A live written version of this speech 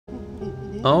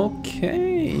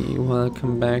Okay,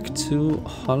 welcome back to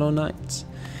Hollow Knight.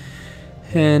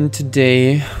 And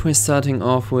today we're starting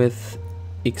off with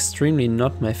extremely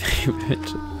not my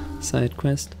favorite side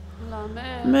quest.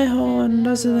 My horn,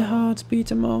 does the heart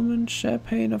beat a moment, share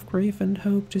pain of grief and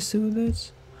hope to soothe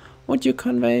it? Would you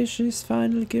convey she's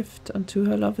final gift unto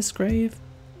her lover's grave?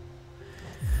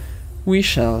 We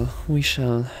shall.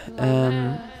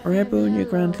 Rare boon you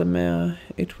grant LeMer,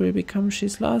 it will become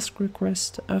she's last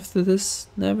request. After this,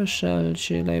 never shall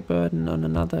she lay burden on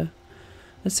another.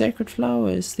 A sacred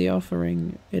flower is the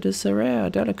offering. It is a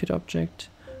rare, delicate object,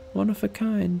 one of a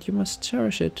kind. You must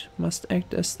cherish it, must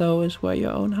act as though it were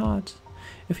your own heart.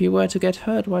 If you were to get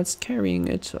hurt whilst carrying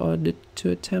it, or did to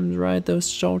attempt ride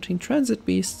those jolting transit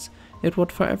beasts, it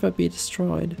would forever be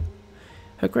destroyed.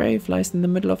 Her grave lies in the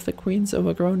middle of the queen's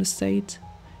overgrown estate.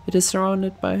 It is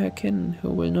surrounded by her kin, who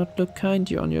will not look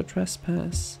kindly on your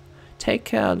trespass. Take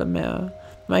care, LeMer.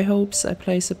 My hopes I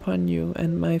place upon you,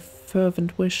 and my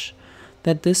fervent wish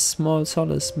that this small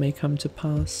solace may come to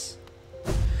pass.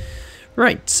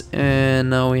 Right,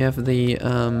 and now we have the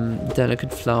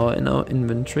delicate flower in our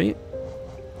inventory.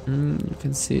 You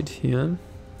can see it here.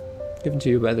 Given to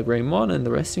you by the Grey Mourner in the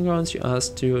resting grounds, you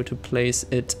asked you to place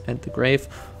it at the grave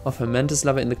of her mantis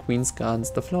lover in the Queen's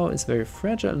Gardens. The flower is very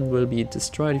fragile and will be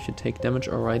destroyed if you take damage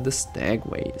or ride the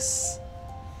stagways.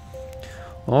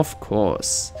 Of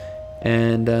course.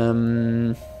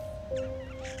 And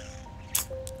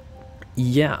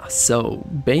yeah, so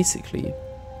basically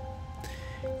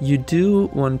you do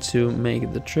want to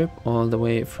make the trip all the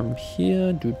way from here,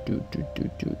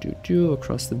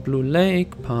 across the Blue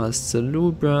Lake, past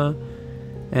Celubra,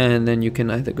 and then you can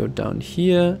either go down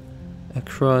here,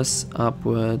 across,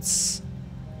 upwards,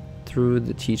 through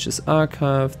the Teacher's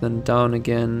Archive, then down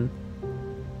again,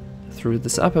 through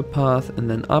this upper path, and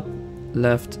then up,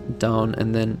 left, down,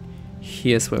 and then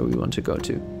here's where we want to go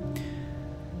to.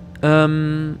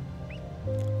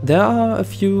 There are a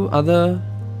few other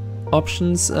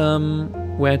options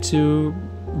where to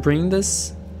bring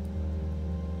this,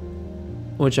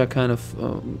 which are kind of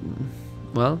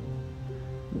well,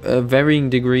 varying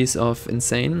degrees of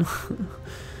insane.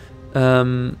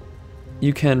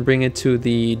 You can bring it to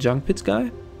the junk pit guy.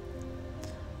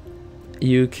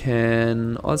 You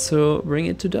can also bring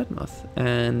it to Dirtmouth,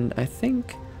 and I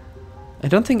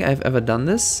don't think I've ever done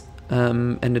this,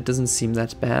 and it doesn't seem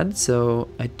that bad, so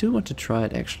I do want to try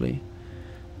it actually.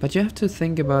 But you have to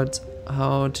think about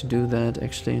how to do that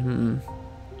actually.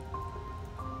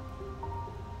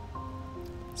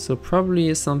 So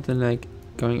probably something like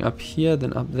going up here,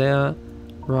 then up there,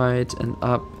 right and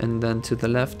up, and then to the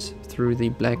left through the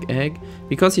black egg.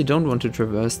 Because you don't want to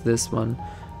traverse this one,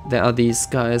 there are these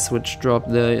guys which drop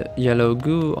the yellow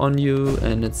goo on you,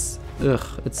 and it's a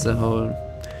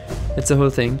whole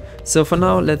thing. So for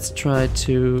now, let's try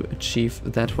to achieve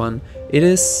that one. It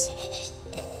is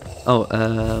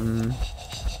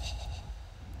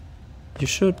you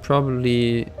should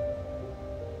probably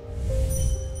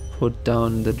put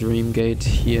down the dream gate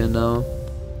here now.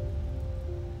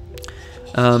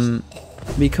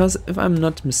 Because if I'm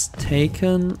not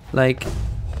mistaken, like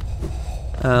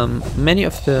many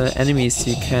of the enemies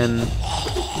you can...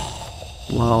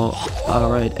 Wow,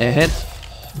 alright,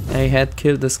 I had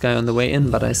killed this guy on the way in,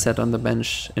 but I sat on the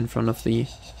bench in front of the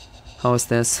house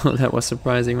there, so that was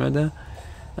surprising right there.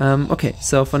 Okay,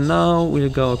 so for now we'll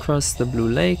go across the Blue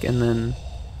Lake and then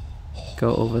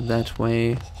go over that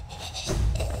way.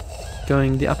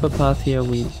 Going the upper path here,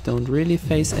 we don't really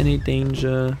face any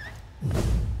danger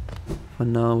for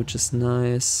now, which is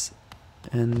nice.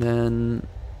 And then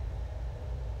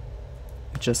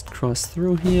we just cross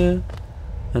through here.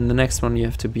 And the next one you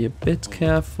have to be a bit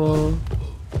careful,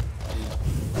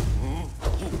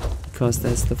 because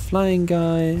there's the flying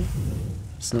guy.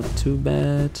 It's not too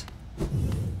bad.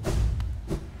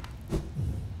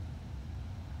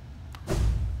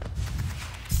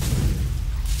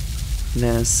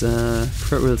 There's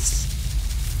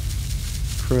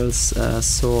Krill's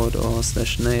sword or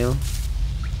slash nail.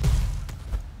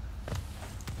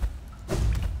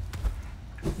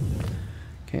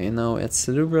 Okay, now at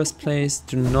Celubra's place,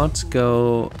 do not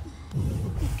go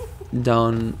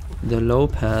down the low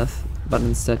path, but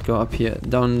instead go up here.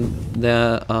 Down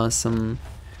there are some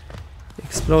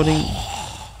exploding...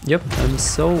 Yep, I'm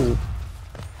so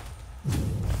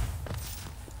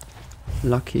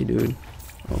lucky, dude.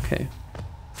 Okay.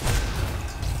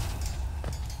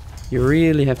 You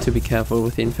really have to be careful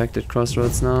with the infected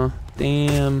crossroads now.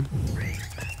 Damn.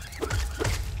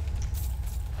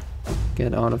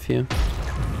 Get out of here.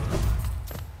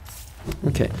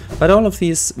 Okay, but all of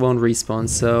these won't respawn,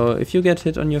 so if you get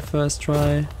hit on your first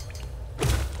try,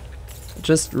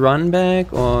 just run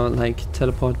back or like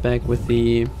teleport back with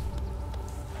the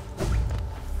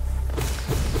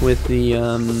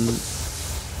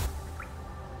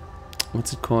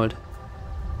what's it called?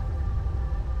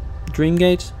 Dream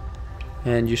Gate,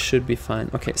 and you should be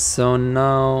fine. Okay, so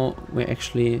now we're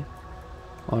actually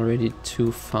already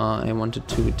too far. I wanted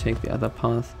to take the other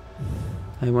path.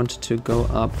 I wanted to go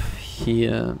up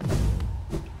here.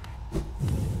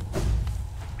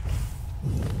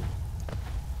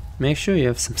 Make sure you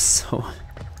have some soul.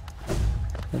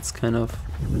 That's kind of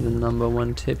the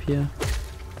 #1 tip here.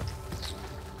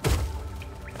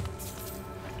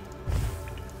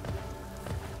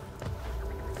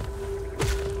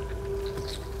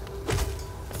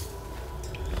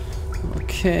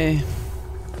 Okay.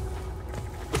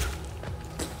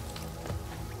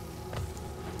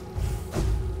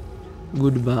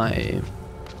 Goodbye.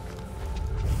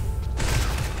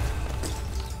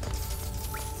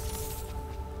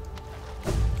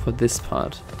 For this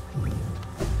part.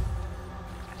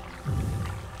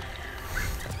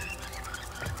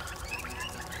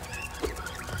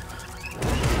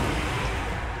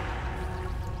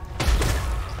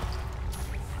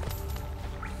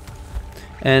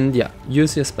 And yeah,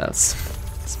 use your spells.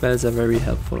 Spells are very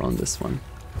helpful on this one.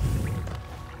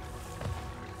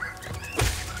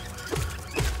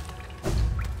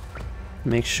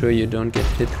 Make sure you don't get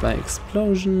hit by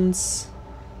explosions.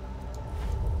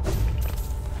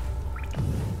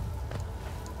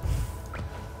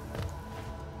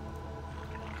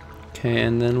 Okay,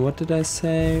 and then what did I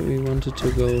say? We wanted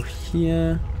to go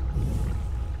here.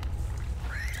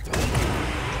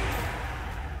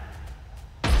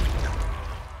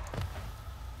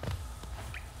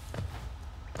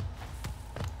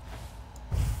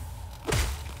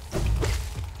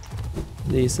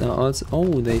 These are also...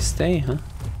 oh, they stay, huh?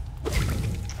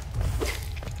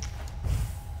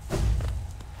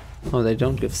 Oh, they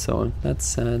don't give soul. That's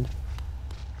sad.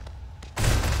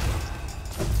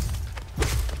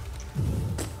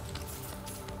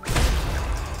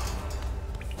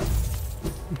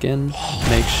 Again,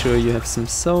 make sure you have some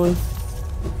soul.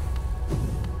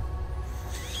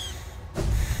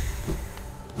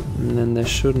 And then there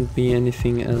shouldn't be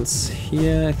anything else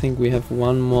here. I think we have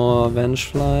one more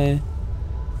Vengefly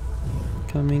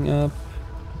coming up.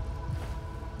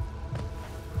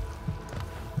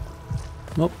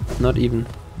 Nope, not even.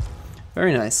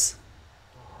 Very nice.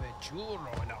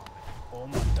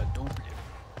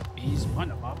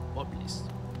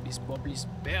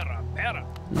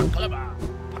 Nope.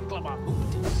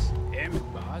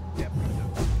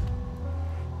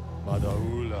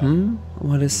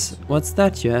 What's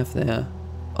that you have there?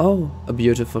 Oh, a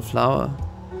beautiful flower.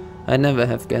 I never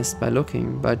have guessed by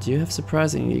looking, but you have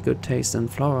surprisingly good taste in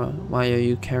flora. Why are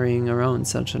you carrying around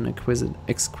such an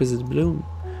exquisite bloom?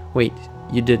 Wait,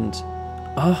 you didn't.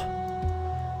 Ah,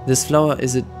 this flower,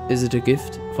 is it a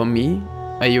gift for me?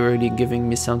 Are you really giving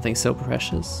me something so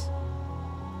precious?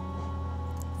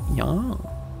 Yeah.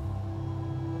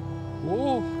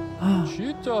 Ah,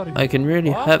 I can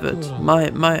really have it.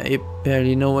 I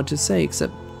barely know what to say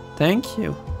except thank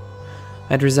you.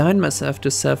 I'd resigned myself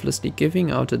to selflessly giving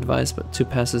out advice to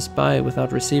passers-by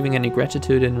without receiving any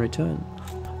gratitude in return.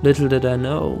 Little did I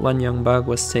know, one young bug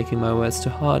was taking my words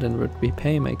to heart and would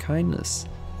repay my kindness.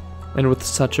 And with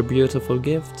such a beautiful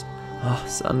gift,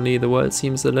 suddenly the world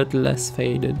seems a little less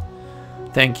faded.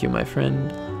 Thank you, my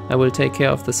friend. I will take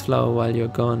care of this flower while you're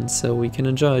gone, so we can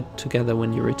enjoy it together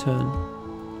when you return.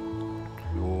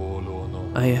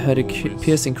 I heard a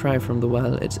piercing cry from the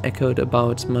well. It echoed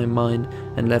about my mind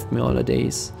and left me all a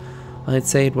daze. I'd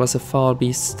say it was a foul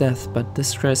beast's death, but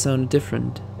this cry sounded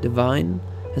different. Divine?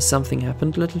 Has something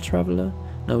happened, little traveler?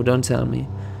 No, don't tell me.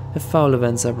 If foul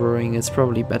events are brewing, it's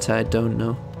probably better I don't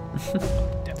know.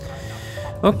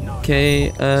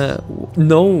 Okay,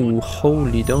 no,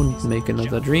 holy, don't make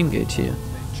another dream gate here.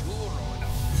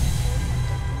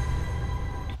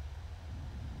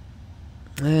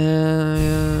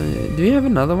 Do you have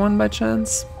another one by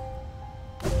chance?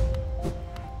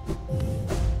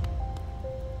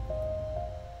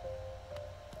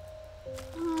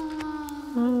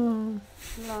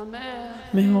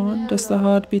 LeMer, does the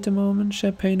heart beat a moment,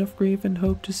 share pain of grief and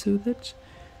hope to soothe it?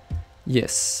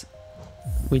 Yes,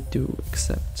 we do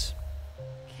accept.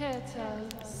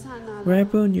 Rare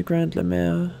boon you grant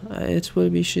LeMer. It will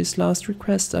be she's last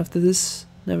request. After this,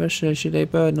 never shall she lay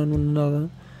burden on one another.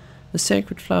 The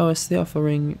sacred flower is the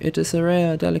offering. It is a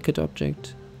rare, delicate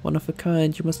object. One of a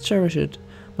kind, you must cherish it.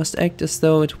 Must act as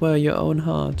though it were your own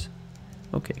heart.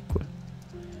 Okay, cool.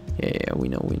 Yeah, we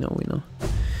know.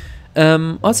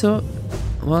 Also,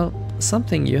 well,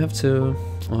 something you have to,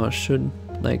 or should,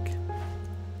 like,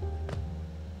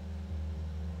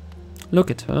 look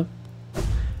at her.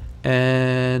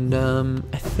 And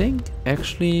I think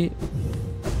actually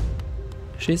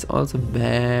she's also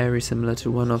very similar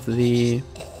to one of the...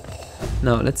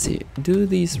 No, let's see. Do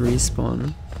these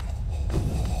respawn?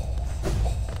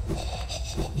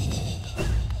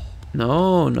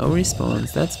 No, no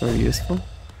respawns. That's very useful.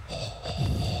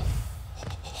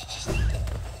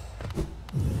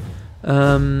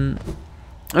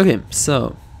 Okay,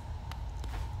 so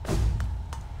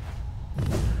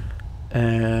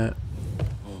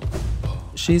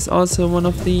she's also one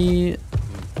of the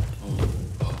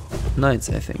knights,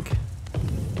 I think.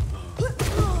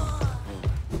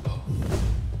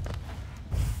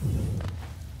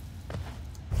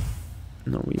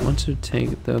 No, we want to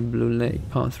take the Blue Lake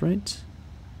path, right?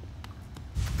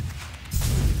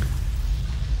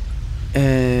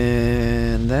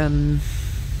 And then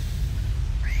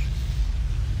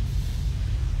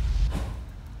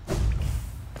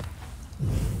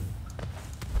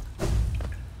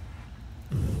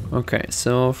okay,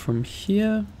 so from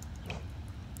here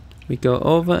we go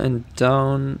over and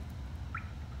down.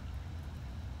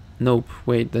 Nope,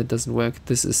 wait, that doesn't work.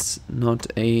 This is not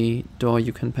a door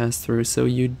you can pass through. So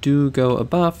you do go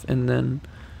above and then...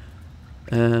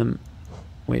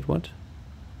 wait, what?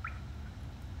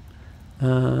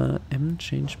 M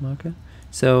change marker.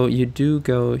 So you do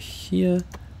go here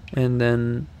and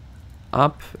then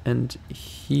up and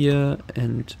here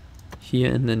and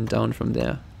then down from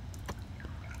there.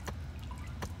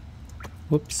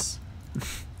 Whoops.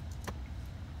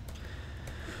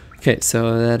 Okay,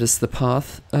 so that is the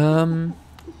path. I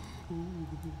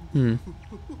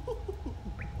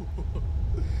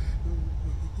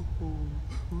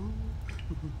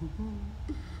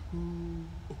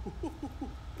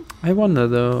wonder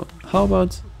though, how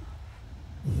about...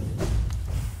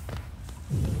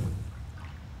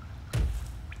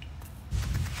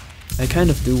 I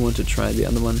kind of do want to try the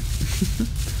other one.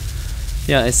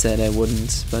 Yeah, I said I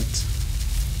wouldn't, but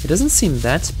it doesn't seem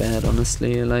that bad,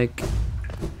 honestly. Like,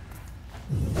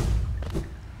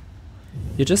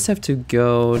 you just have to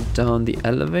go down the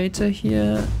elevator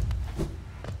here,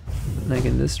 like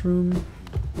in this room.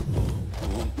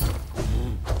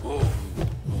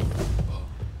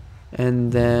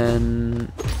 And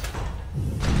then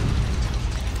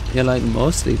you're like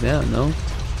mostly there, no?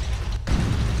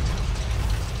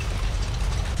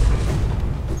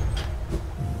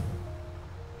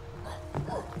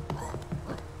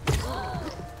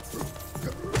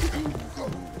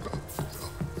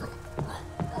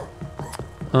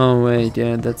 Oh wait,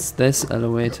 yeah, that's this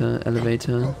elevator.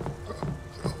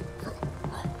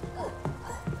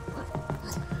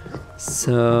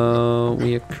 So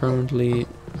we are currently...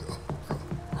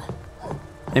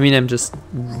 I mean, I'm just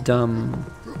dumb.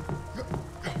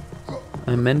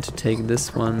 I meant to take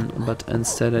this one, but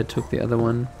instead I took the other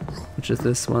one, which is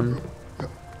this one.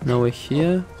 Now we're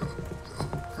here.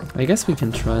 I guess we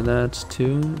can try that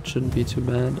too. It shouldn't be too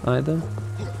bad either.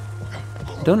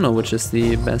 I don't know which is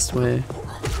the best way.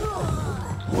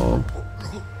 Whoa.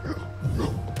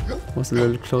 Was a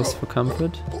little close for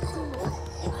comfort.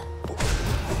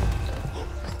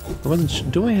 I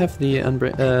wasn't do I have the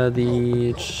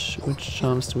which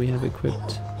charms do we have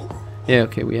equipped? Yeah,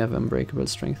 okay, we have unbreakable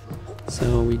strength.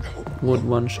 So we would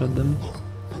one-shot them.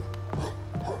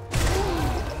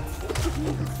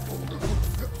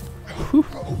 Whew.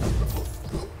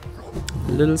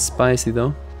 A little spicy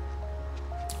though.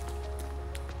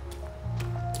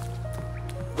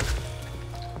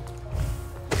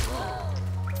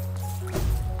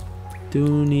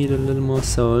 Do need a little more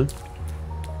soul.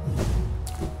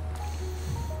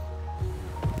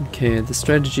 Okay, the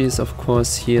strategy is of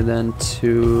course here then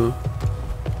to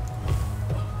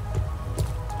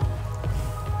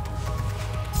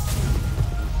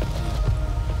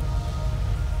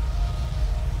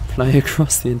fly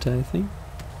across the entire thing.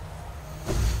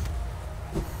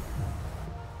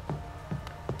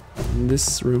 And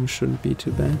this room shouldn't be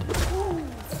too bad.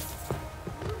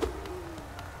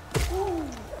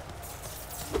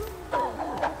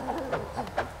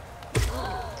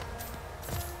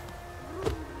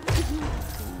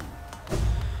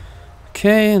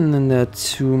 Okay, and then there are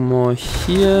two more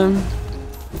here.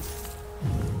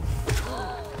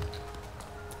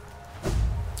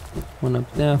 One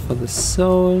up there for the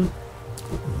soul.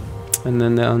 And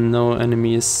then there are no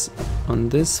enemies on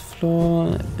this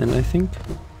floor. And I think...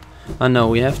 Oh no,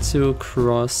 we have to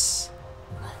cross...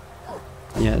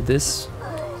 Yeah, this...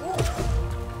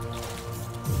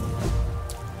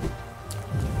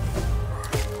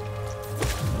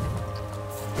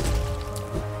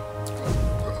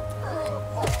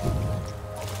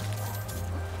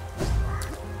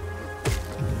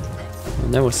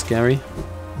 That was scary.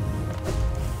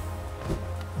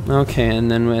 Okay, and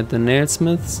then we're at the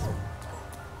nailsmiths.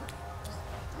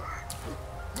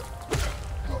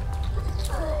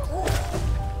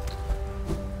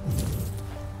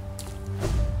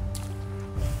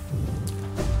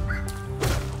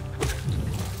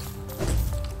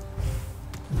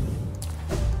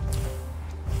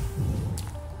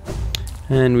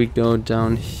 And we go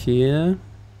down here.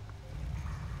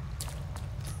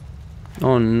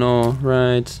 Oh no,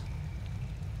 right.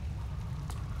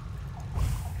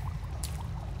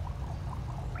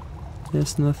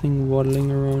 There's nothing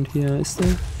waddling around here, is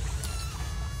there?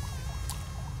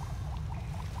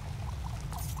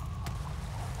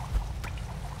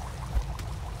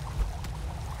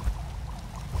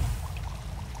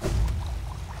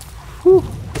 Whew.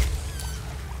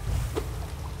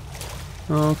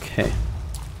 Okay.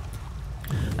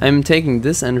 I'm taking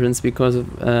this entrance because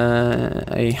of,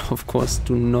 I of course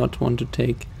do not want to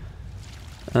take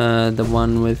the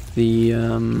one with the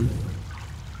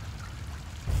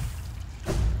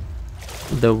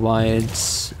wired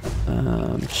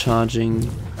charging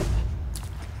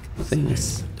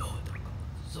things.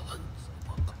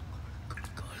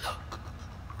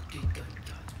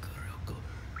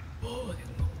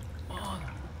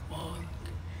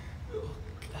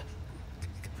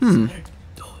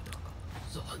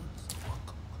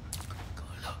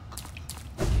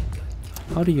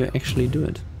 How do you actually do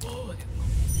it? Do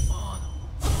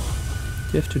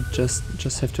you have to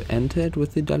just have to enter it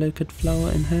with the delicate flower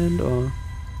in hand, or?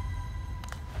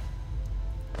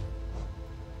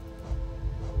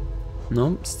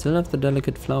 No, still have the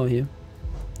delicate flower here.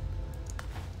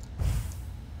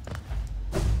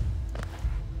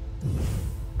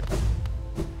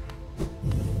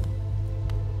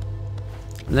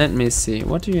 Let me see,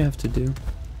 what do you have to do?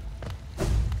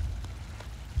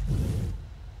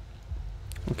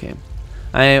 Okay,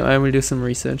 I will do some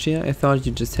research here. I thought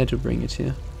you just had to bring it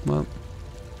here. Well,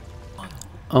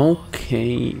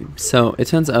 okay, so it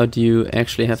turns out you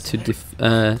actually have to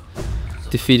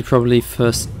defeat probably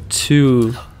first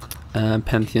 2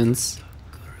 pantheons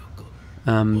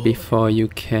before you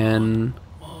can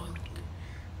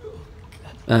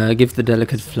give the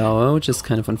delicate flower, which is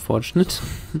kind of unfortunate.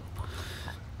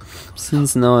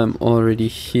 Since now I'm already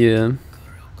here,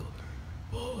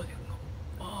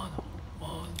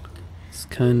 it's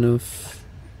kind of...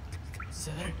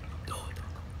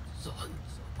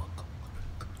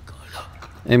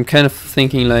 I'm kind of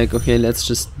thinking like, okay, let's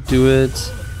just do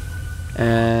it,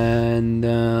 and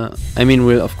I mean,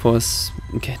 we'll of course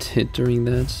get hit during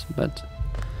that, but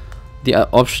the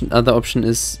other option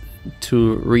is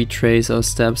to retrace our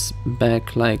steps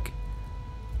back like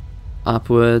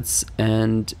upwards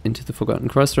and into the Forgotten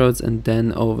Crossroads and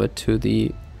then over to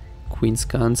the Queen's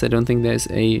Guns. I don't think there's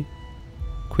a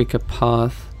quicker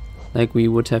path, like we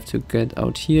would have to get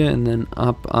out here and then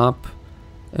up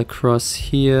across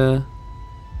here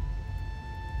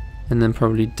and then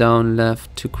probably down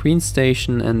left to Queen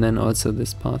Station and then also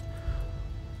this path.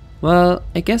 Well,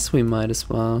 I guess we might as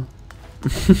well.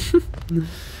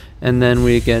 And then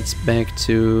we get back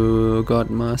to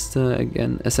Godmaster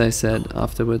again, as I said,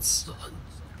 afterwards,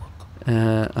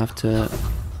 after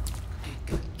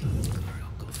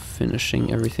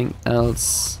finishing everything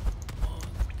else.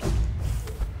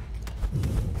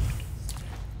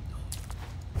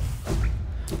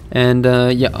 And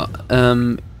yeah,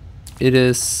 it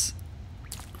is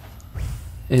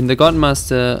in the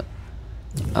Godmaster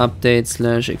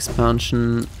update /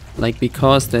 expansion. Like,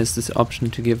 because there's this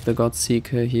option to give the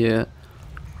Godseeker here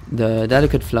the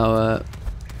delicate flower,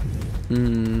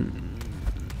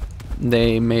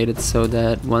 they made it so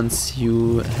that once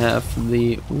you have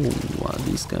the... Ooh, wow,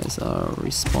 these guys are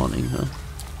respawning,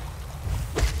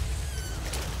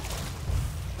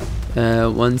 huh?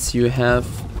 Once you have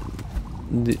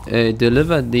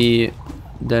delivered the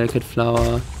delicate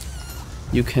flower,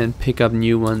 you can pick up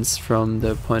new ones from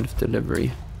the point of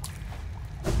delivery.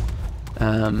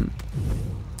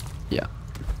 Yeah.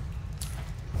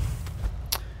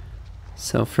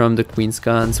 So from the Queen's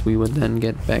Guns we would then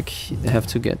get back, have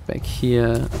to get back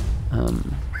here.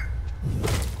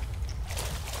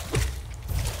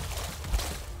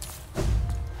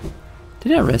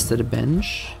 Did I rest at a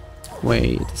bench?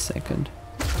 Wait a second.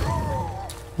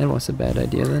 That was a bad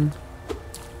idea then.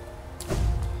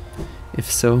 If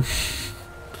so.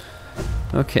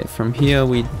 Okay, from here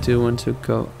we do want to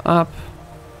go up.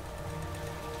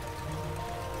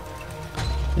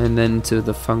 And then to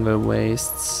the fungal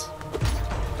wastes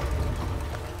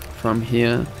from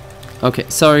here. Okay,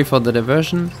 sorry for the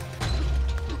diversion.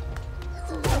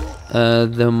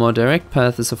 The more direct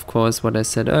path is of course what I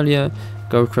said earlier.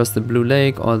 Go across the Blue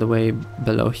Lake all the way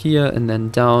below here and then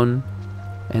down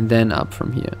and then up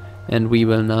from here. And we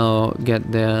will now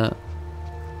get there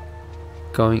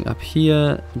going up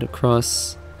here and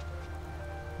across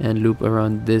and loop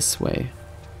around this way.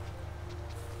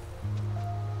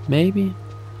 Maybe?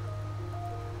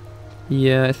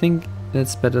 Yeah, I think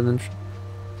that's better than...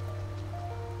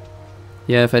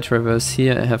 Yeah, if I traverse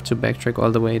here, I have to backtrack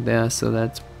all the way there, so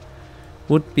that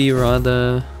would be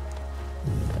rather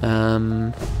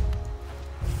annoying.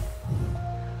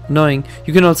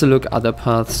 You can also look other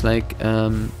paths, like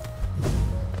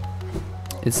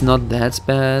it's not that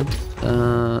bad.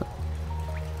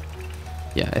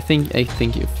 Yeah, I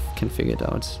think you can figure it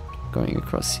out. Going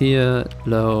across here,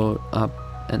 low, up,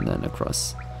 and then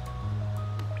across.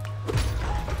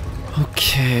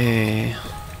 Okay.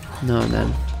 Now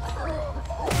then.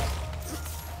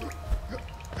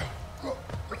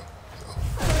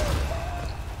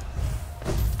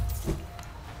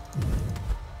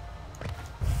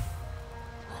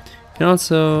 You can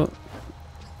also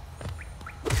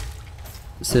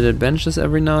sit at benches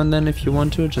every now and then if you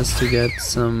want to, just to get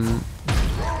some...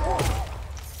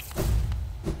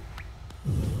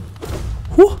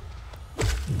 Whew!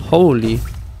 Holy!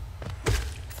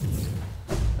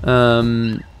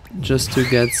 Just to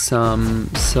get some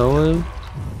soul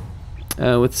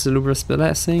with Salubrious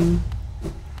Blessing.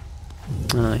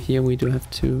 Here we do have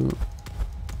to...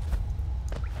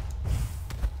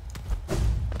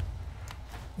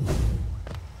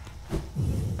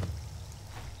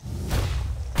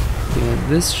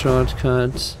 this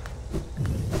shortcut.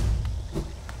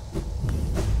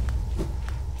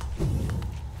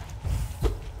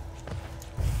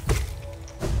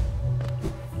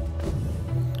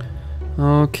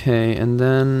 Okay, and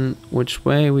then which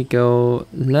way we go?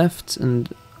 Left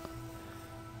and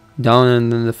down,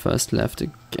 and then the first left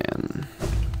again.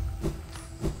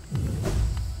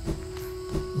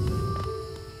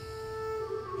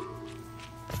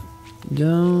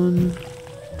 Down.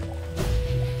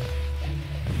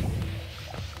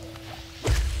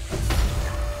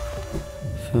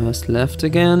 First left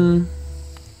again.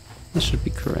 This should be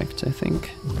correct, I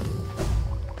think.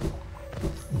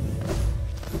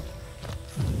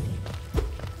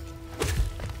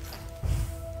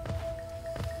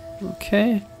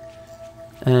 Okay.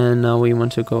 And now we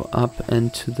want to go up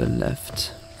and to the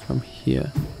left from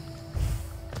here.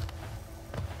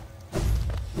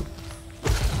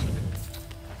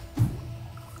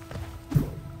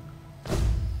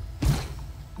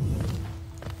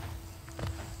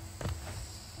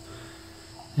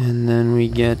 And then we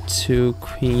get to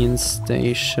Queen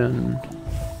Station.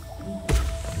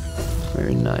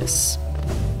 Very nice.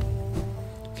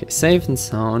 Okay, safe and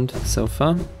sound so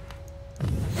far.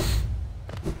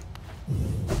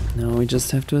 Now we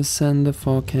just have to ascend the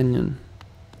Fore Canyon.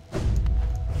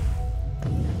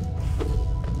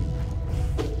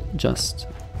 Just.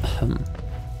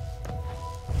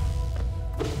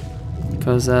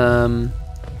 Because,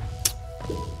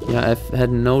 yeah, I've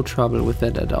had no trouble with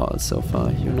that at all so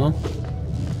far, you know?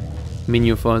 I mean,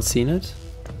 you've all seen it.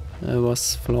 It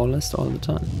was flawless all the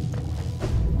time.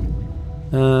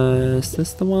 Is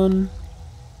this the one?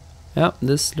 Yeah,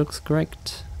 this looks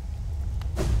correct.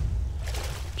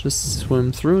 Just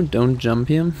swim through, don't jump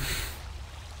here.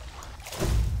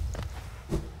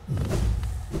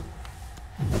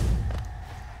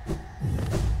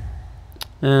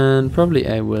 And probably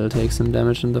I will take some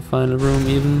damage in the final room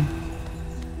even.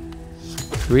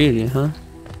 Really, huh?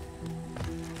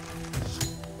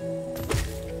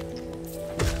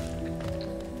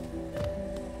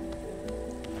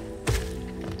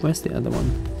 Where's the other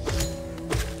one?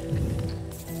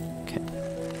 Okay.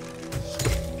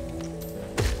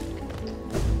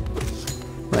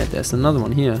 Right, there's another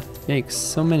one here. Yikes,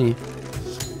 so many.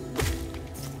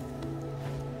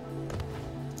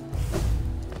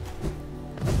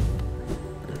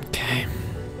 Okay.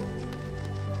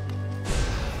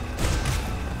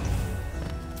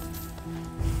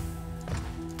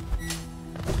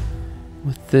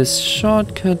 With this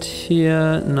shortcut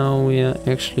here, now we are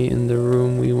actually in the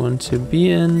room we want to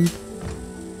be in.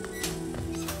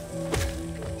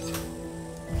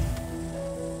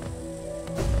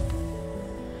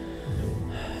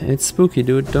 It's spooky,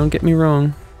 dude, don't get me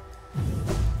wrong.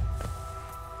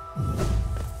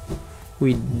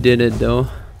 We did it though.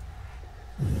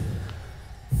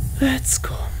 Let's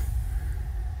go.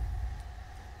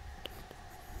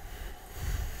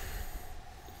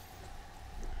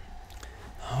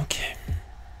 Okay.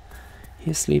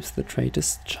 Here sleeps the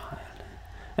traitor's child.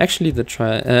 Actually, the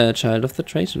child of the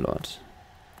traitor lord.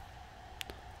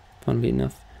 Funnily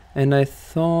enough. And I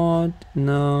thought,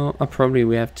 no, probably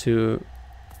we have to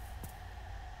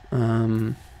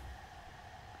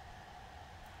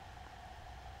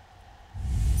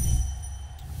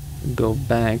go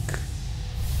back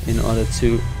in order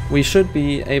to... We should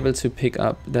be able to pick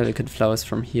up delicate flowers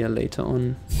from here later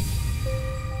on.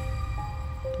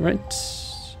 Right.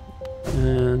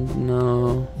 And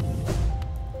now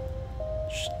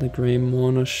the grey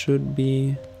Mourner should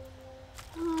be...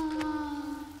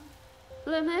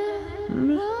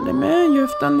 LeMer, you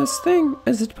have done this thing.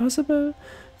 Is it possible?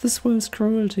 This world's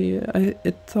cruelty. I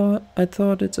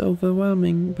thought it's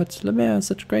overwhelming, but LeMer has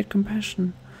such great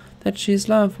compassion. That she's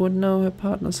love would know her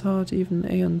partner's heart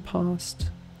even aeon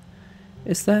past.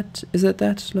 Is it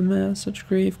that LeMer such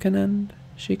grief can end?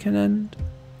 She can end?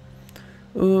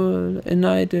 Oh, and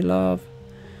I de love.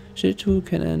 She too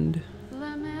can end.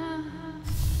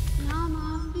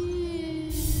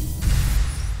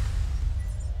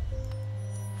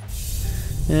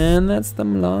 And that's the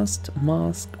last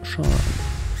mask shard.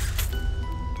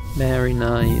 Very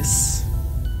nice.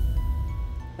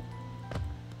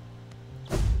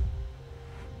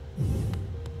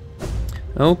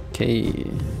 Okay.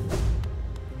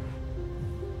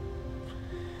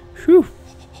 Whew.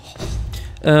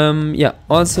 Yeah,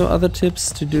 also other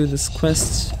tips to do this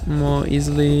quest more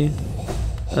easily.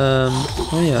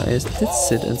 Oh yeah, I did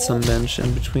sit in some bench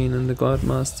in between in the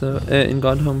Godmaster, in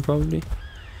Godhome probably.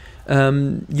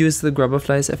 Use the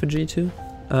Grubberfly's effigy too.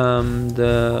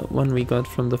 The one we got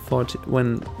from the fort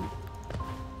when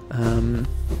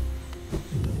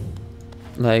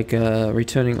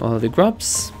returning all the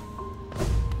grubs.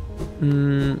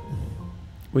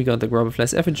 We got the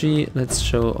Grubberfly's effigy. Let's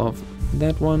show off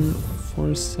that one for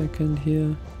a second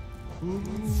here.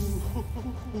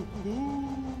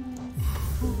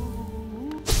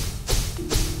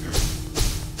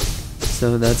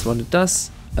 So that's what it does.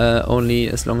 Only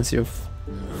as long as you have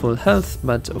full health,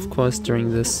 but of course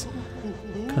during this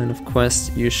kind of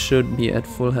quest you should be at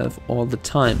full health all the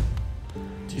time.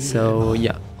 So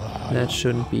yeah, that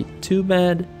shouldn't be too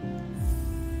bad.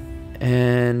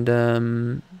 And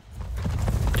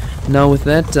now with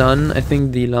that done, I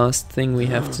think the last thing we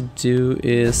have to do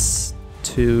is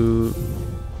to...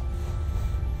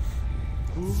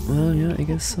 Well, yeah, I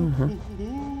guess so, huh?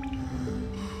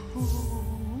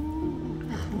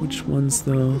 Which ones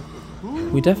though?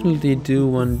 We definitely do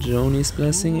want Joni's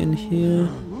blessing in here.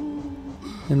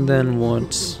 And then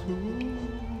what?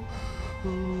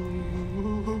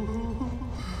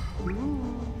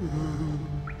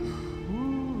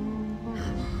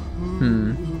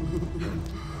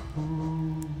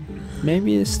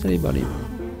 Maybe a steady body.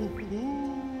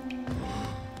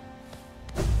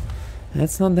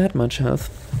 That's not that much health.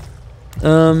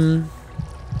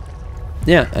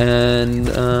 Yeah, and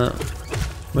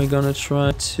we're gonna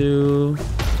try to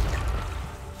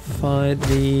fight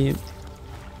the...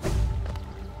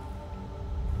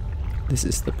 This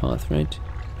is the path, right?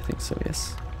 I think so,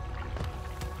 yes.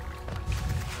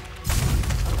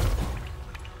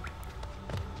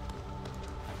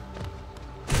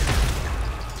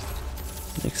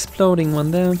 Exploding one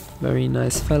there. Very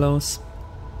nice fellows.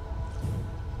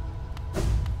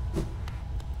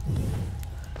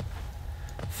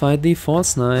 Fight the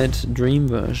False Knight Dream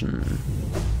version.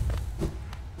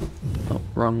 Oh,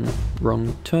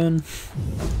 wrong turn.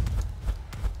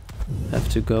 Have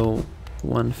to go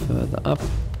one further up.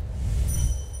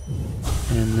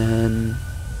 And then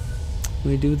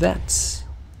we do that.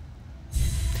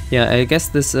 Yeah, I guess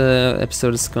this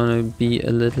episode is gonna be a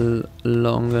little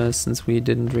longer since we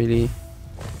didn't really...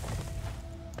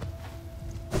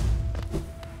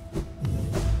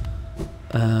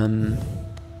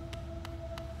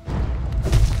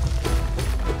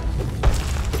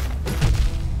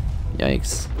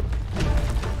 Yikes.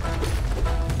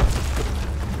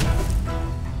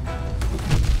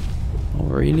 Oh,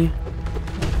 really?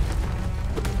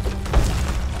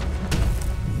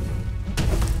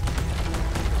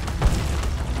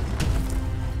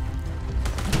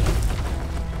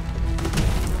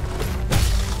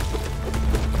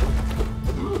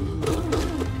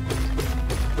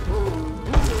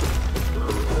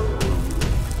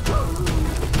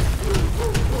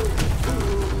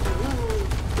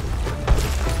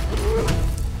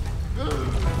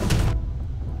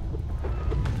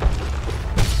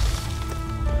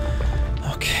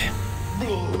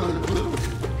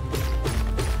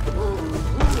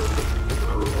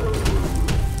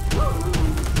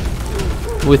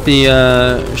 With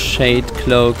the shade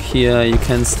cloak here, you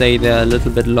can stay there a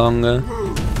little bit longer,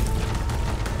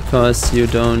 because you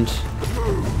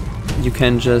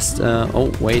can just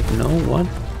oh wait, no, what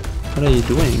are you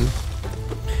doing?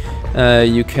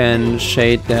 You can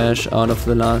shade dash out of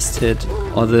the last hit,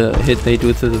 or the hit they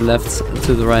do to the left,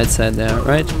 to the right side there,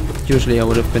 right? Usually I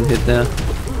would have been hit there.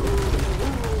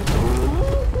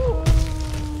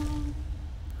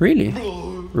 Really?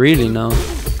 Really now?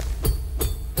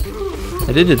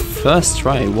 I did it first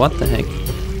try, what the heck?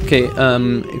 Okay,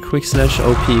 quick slash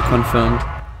OP confirmed.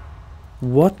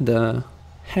 What the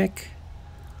heck?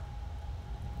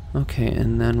 Okay,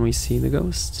 and then we see the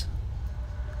ghost.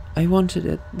 I wanted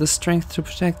it, the strength to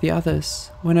protect the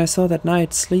others. When I saw that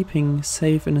knight sleeping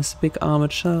safe in his big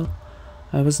armored shell,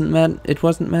 it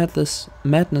wasn't madness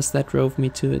that drove me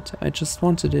to it. I just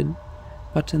wanted it.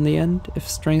 But in the end, if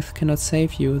strength cannot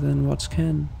save you, then what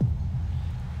can?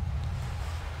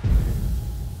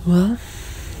 Well,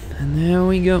 and there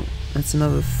we go. That's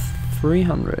another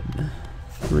 300.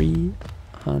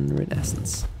 300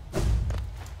 essence.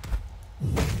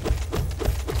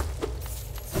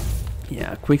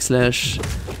 Yeah, quick slash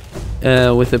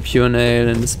with the pure nail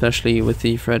and especially with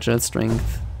the fragile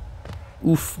strength.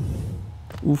 Oof.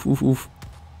 Oof, oof, oof.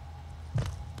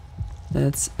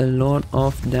 That's a lot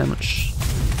of damage.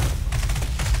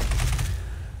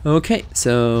 Okay,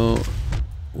 so...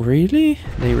 Really?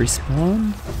 They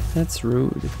respawn? That's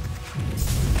rude.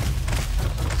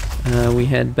 We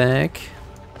head back.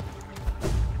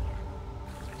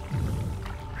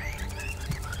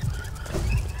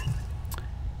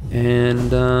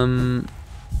 And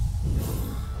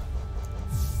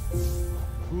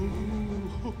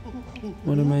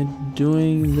what am I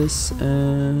doing? This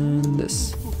and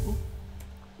this.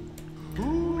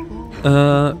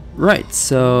 Right,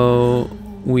 so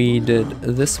we did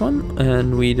this one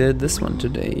and we did this one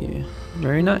today.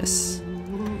 Very nice.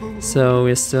 So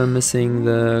we're still missing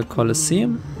the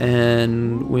Colosseum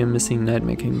and we're missing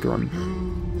Nightmare King Grum.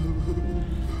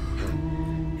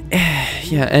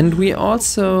 Yeah, and we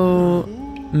also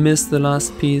missed the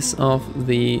last piece of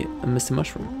the Misty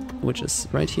Mushroom, which is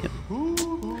right here.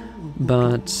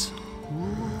 But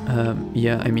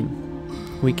yeah, I mean,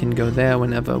 we can go there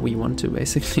whenever we want to,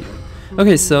 basically.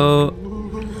 Okay, so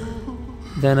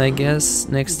then I guess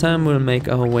next time we'll make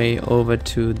our way over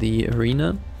to the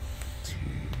arena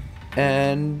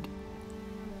and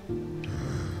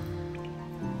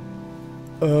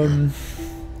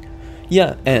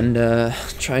yeah, and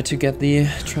try to get the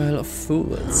Trial of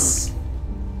Fools.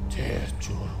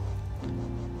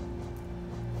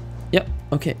 Yep,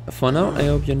 okay, for now I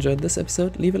hope you enjoyed this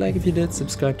episode. Leave a like if you did,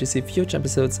 subscribe to see future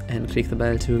episodes and click the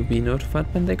bell to be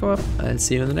notified when they go up. I'll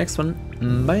see you in the next one.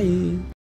 Bye!